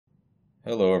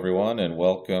Hello, everyone, and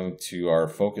welcome to our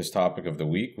focus topic of the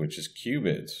week, which is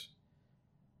QBids.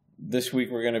 This week,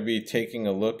 we're going to be taking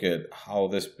a look at how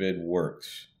this bid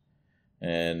works.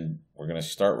 And we're going to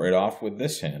start right off with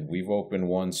this hand. We've opened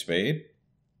one spade.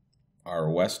 Our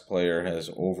West player has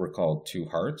overcalled 2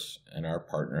 hearts, and our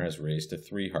partner has raised to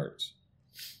 3 hearts.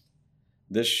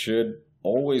 This should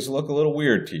always look a little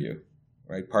weird to you,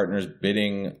 right? Partners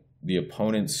bidding the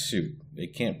opponent's suit. They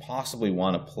can't possibly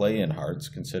want to play in hearts,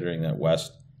 considering that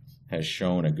West has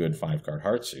shown a good 5-card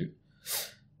heart suit.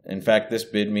 In fact, this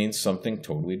bid means something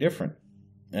totally different,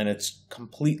 and it's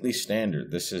completely standard.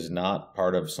 This is not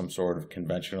part of some sort of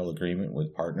conventional agreement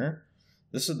with partner.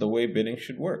 This is the way bidding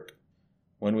should work.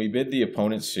 When we bid the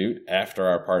opponent's suit after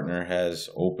our partner has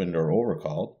opened or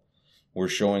overcalled, we're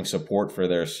showing support for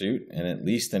their suit and at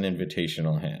least an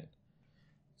invitational hand.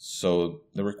 So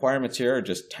the requirements here are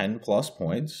just 10 plus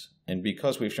points, and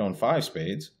because we've shown 5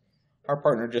 spades, our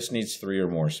partner just needs 3 or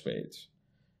more spades.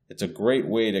 It's a great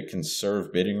way to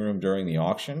conserve bidding room during the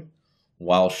auction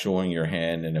while showing your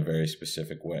hand in a very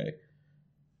specific way.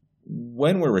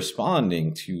 When we're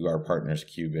responding to our partner's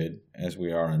Q bid, as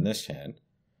we are on this hand,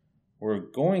 we're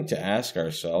going to ask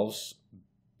ourselves,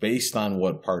 based on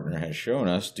what partner has shown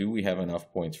us, do we have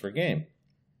enough points for game?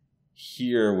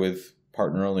 Here, with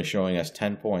partner only showing us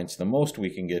 10 points, the most we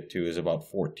can get to is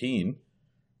about 14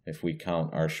 if we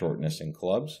count our shortness in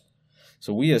clubs.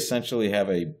 So we essentially have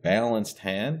a balanced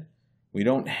hand. We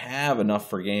don't have enough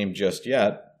for game just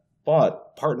yet,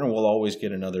 but partner will always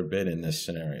get another bid in this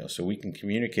scenario. So we can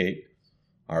communicate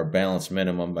our balanced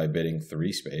minimum by bidding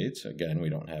 3 spades. Again, we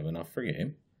don't have enough for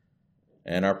game.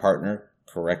 And our partner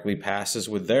correctly passes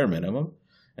with their minimum,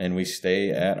 and we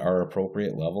stay at our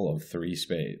appropriate level of 3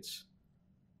 spades.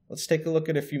 Let's take a look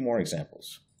at a few more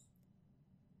examples.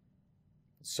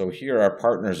 So here our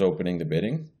partner's opening the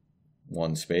bidding,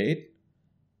 1 spade.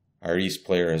 Our East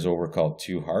player has overcalled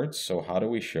 2 hearts, so how do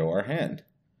we show our hand?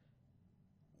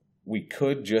 We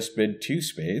could just bid 2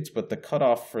 spades, but the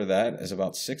cutoff for that is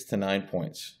about 6 to 9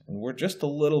 points, and we're just a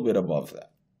little bit above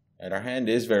that. And our hand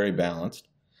is very balanced,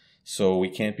 so we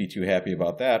can't be too happy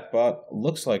about that, but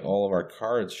looks like all of our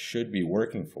cards should be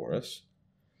working for us.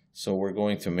 So we're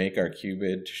going to make our Q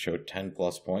bid to show 10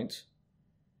 plus points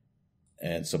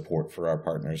and support for our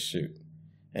partner's suit.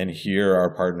 And here our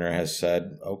partner has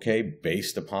said, okay,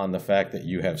 based upon the fact that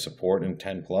you have support in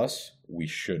 10 plus, we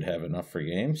should have enough for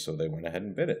game, so they went ahead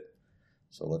and bid it.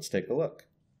 So let's take a look.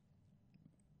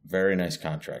 Very nice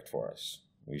contract for us.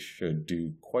 We should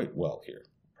do quite well here.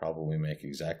 Probably make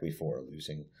exactly 4,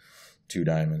 losing 2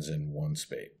 diamonds and 1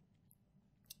 spade.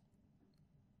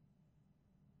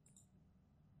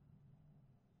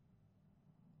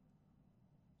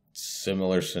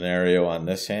 Similar scenario on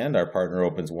this hand. Our partner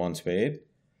opens 1 spade.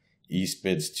 East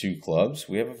bids 2 clubs.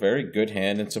 We have a very good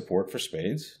hand in support for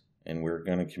spades, and we're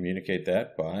going to communicate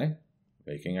that by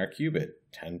making our Q bid.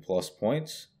 10 plus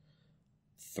points,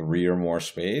 3 or more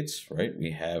spades, right?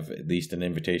 We have at least an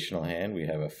invitational hand. We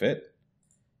have a fit.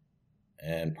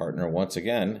 And partner, once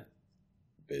again,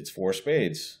 bids 4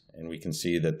 spades, and we can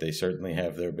see that they certainly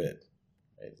have their bid.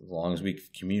 Right? As long as we've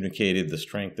communicated the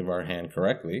strength of our hand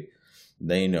correctly,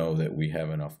 they know that we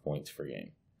have enough points for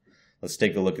game. Let's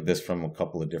take a look at this from a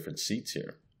couple of different seats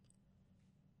here.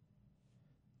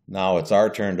 Now it's our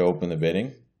turn to open the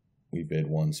bidding. We bid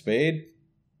 1 spade.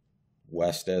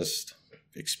 West, as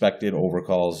expected,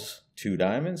 overcalls 2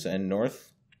 diamonds, and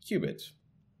North Q bids.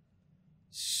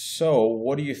 So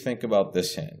what do you think about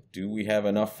this hand? Do we have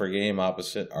enough for game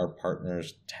opposite our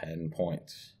partner's 10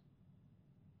 points?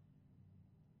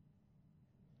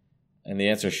 And the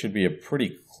answer should be a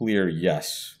pretty clear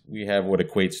yes. We have what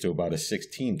equates to about a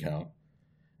 16 count.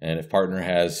 And if partner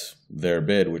has their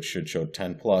bid, which should show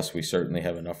 10 plus, we certainly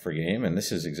have enough for game. And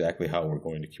this is exactly how we're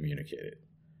going to communicate it.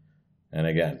 And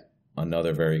again,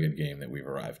 another very good game that we've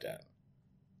arrived at.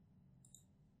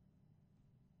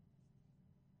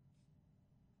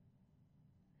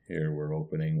 Here we're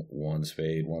opening 1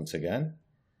 spade once again.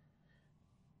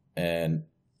 And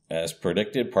as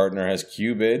predicted, partner has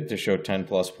Q bid to show 10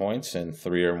 plus points and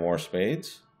 3 or more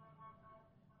spades.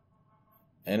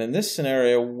 And in this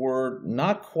scenario, we're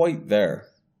not quite there,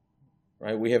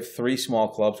 right? We have 3 small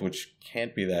clubs, which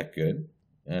can't be that good.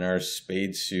 And our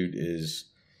spade suit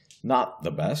is not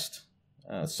the best.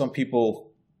 Some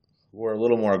people who are a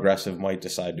little more aggressive might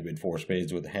decide to bid 4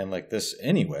 spades with a hand like this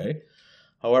anyway.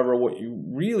 However, what you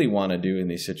really want to do in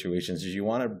these situations is you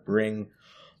want to bring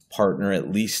partner at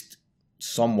least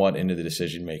somewhat into the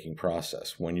decision-making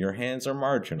process when your hands are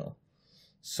marginal.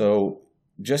 So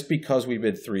just because we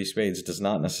bid 3 spades does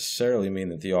not necessarily mean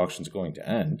that the auction's going to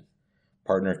end.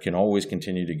 Partner can always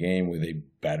continue to game with a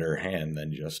better hand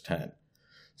than just 10.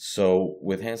 So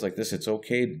with hands like this, it's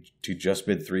okay to just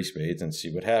bid 3 spades and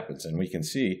see what happens. And we can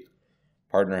see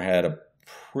partner had a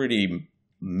pretty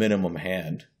minimum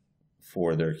hand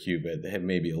for their cue bid. They had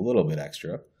maybe a little bit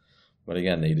extra, but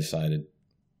again, they decided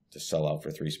to sell out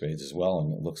for 3 spades as well.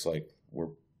 And it looks like we're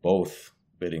both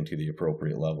bidding to the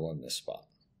appropriate level in this spot.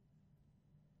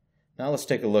 Now let's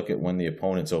take a look at when the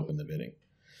opponents open the bidding.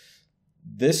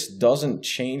 This doesn't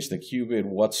change the cue bid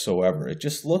whatsoever. It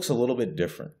just looks a little bit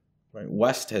different. Right?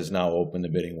 West has now opened the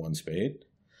bidding 1 spade,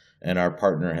 and our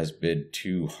partner has bid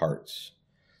 2 hearts.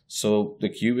 So the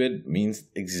cue bid means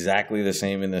exactly the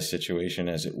same in this situation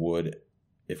as it would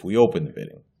if we open the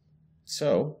bidding.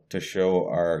 So to show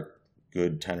our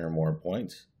good 10 or more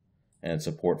points and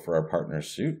support for our partner's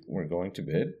suit, we're going to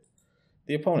bid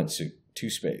the opponent's suit, 2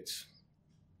 spades.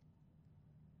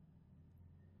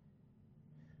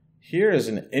 Here is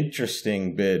an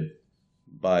interesting bid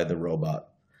by the robot.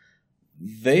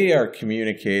 They are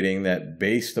communicating that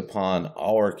based upon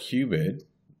our cue bid,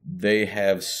 they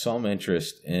have some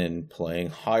interest in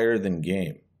playing higher than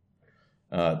game.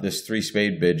 This 3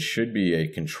 spade bid should be a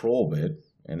control bid.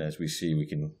 And as we see, we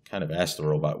can kind of ask the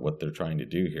robot what they're trying to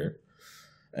do here.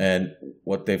 And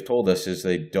what they've told us is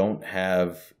they don't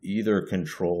have either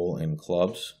control in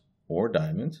clubs or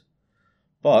diamonds,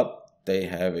 but they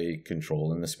have a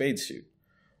control in the spade suit.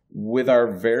 With our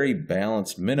very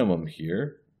balanced minimum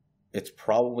here, it's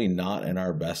probably not in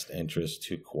our best interest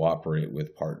to cooperate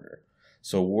with partner.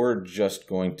 So we're just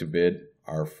going to bid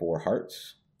our 4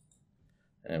 hearts,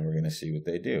 and we're going to see what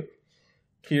they do.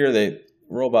 Here, the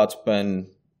robot's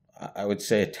been, I would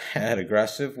say, a tad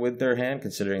aggressive with their hand,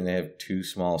 considering they have 2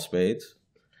 small spades,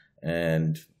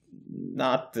 and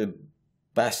not the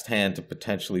best hand to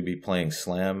potentially be playing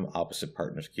slam opposite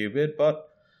partner's cue bid, but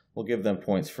we'll give them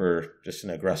points for just an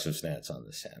aggressive stance on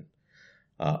this hand.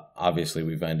 Obviously,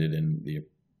 we've ended in the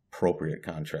appropriate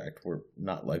contract. We're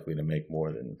not likely to make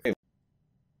more than...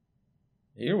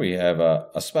 Here we have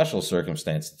a special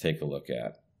circumstance to take a look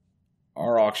at.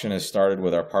 Our auction has started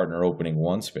with our partner opening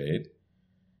 1 spade,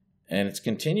 and it's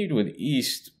continued with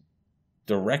East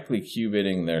directly cue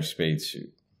bidding their spade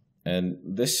suit. And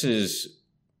this is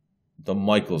the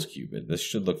Michaels cue bid. This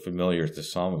should look familiar to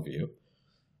some of you.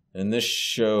 And this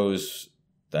shows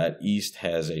that East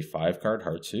has a 5-card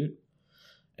heart suit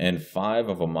and 5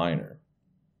 of a minor.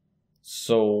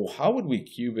 So how would we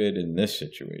cue bid in this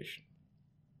situation?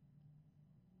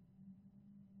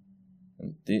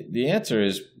 The answer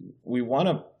is we want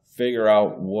to figure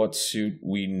out what suit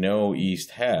we know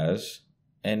East has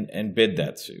and bid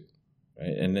that suit.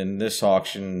 Right? And in this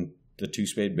auction, the 2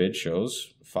 spade bid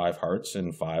shows 5 hearts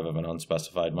and 5 of an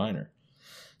unspecified minor.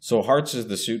 So hearts is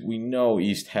the suit we know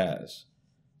East has.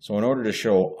 So in order to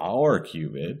show our cue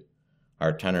bid,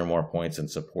 our 10 or more points in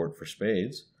support for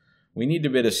spades, we need to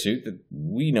bid a suit that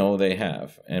we know they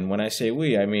have. And when I say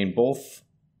we, I mean both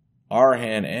our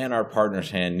hand and our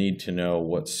partner's hand need to know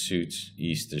what suits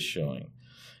East is showing.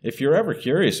 If you're ever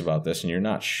curious about this and you're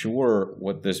not sure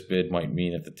what this bid might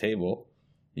mean at the table,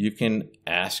 you can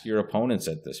ask your opponents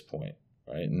at this point.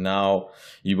 Right? Now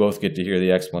you both get to hear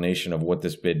the explanation of what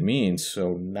this bid means.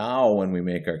 So now when we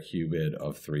make our cue bid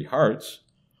of 3 hearts,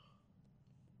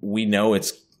 we know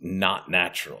it's not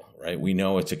natural, right? We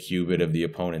know it's a cue bid of the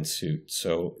opponent's suit.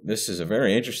 So this is a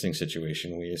very interesting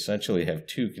situation. We essentially have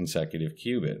 2 consecutive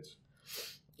cue bids.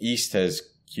 East has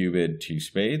cue bid 2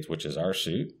 spades, which is our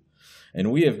suit,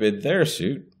 and we have bid their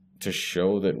suit to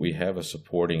show that we have a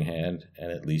supporting hand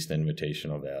and at least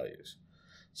invitational values.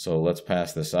 So let's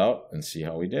pass this out and see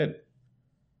how we did.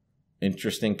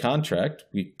 Interesting contract.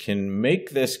 We can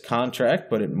make this contract,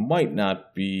 but it might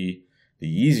not be the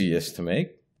easiest to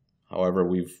make. However,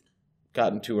 we've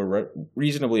gotten to a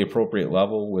reasonably appropriate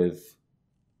level with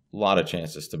a lot of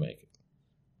chances to make it.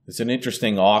 It's an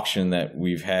interesting auction that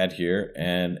we've had here,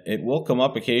 and it will come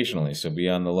up occasionally, so be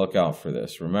on the lookout for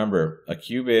this. Remember, a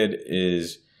cue bid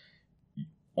is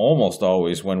almost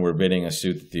always when we're bidding a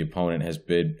suit that the opponent has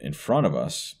bid in front of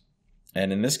us.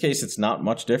 And in this case, it's not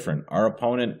much different. Our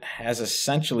opponent has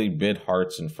essentially bid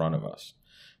hearts in front of us.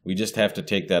 We just have to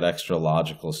take that extra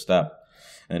logical step.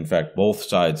 In fact, both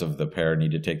sides of the pair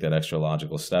need to take that extra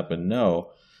logical step and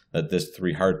know that this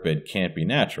 3 heart bid can't be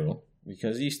natural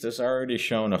because East has already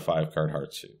shown a 5-card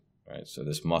heart suit. Right? So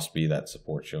this must be that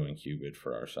support showing cue bid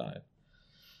for our side.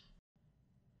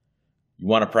 You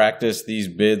want to practice these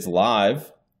bids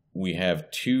live? We have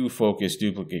 2 focus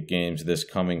duplicate games this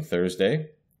coming Thursday,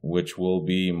 which will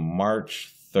be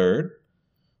March 3rd.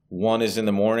 One is in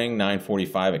the morning,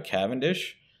 9:45 at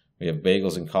Cavendish. We have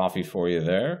bagels and coffee for you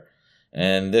there.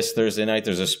 And this Thursday night,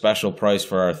 there's a special price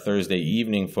for our Thursday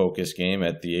evening focus game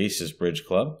at the Aces Bridge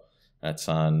Club. That's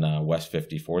on West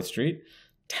 54th Street.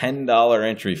 $10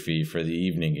 entry fee for the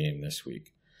evening game this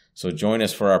week. So join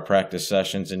us for our practice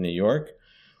sessions in New York.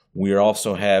 We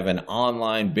also have an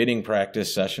online bidding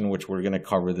practice session, which we're going to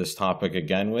cover this topic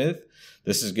again with.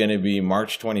 This is going to be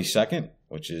March 22nd,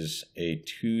 which is a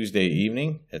Tuesday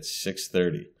evening at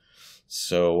 6:30.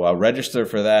 So register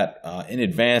for that in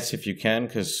advance if you can,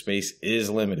 because space is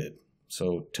limited.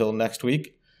 So till next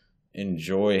week,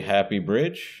 enjoy Happy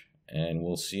Bridge, and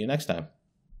we'll see you next time.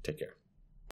 Take care.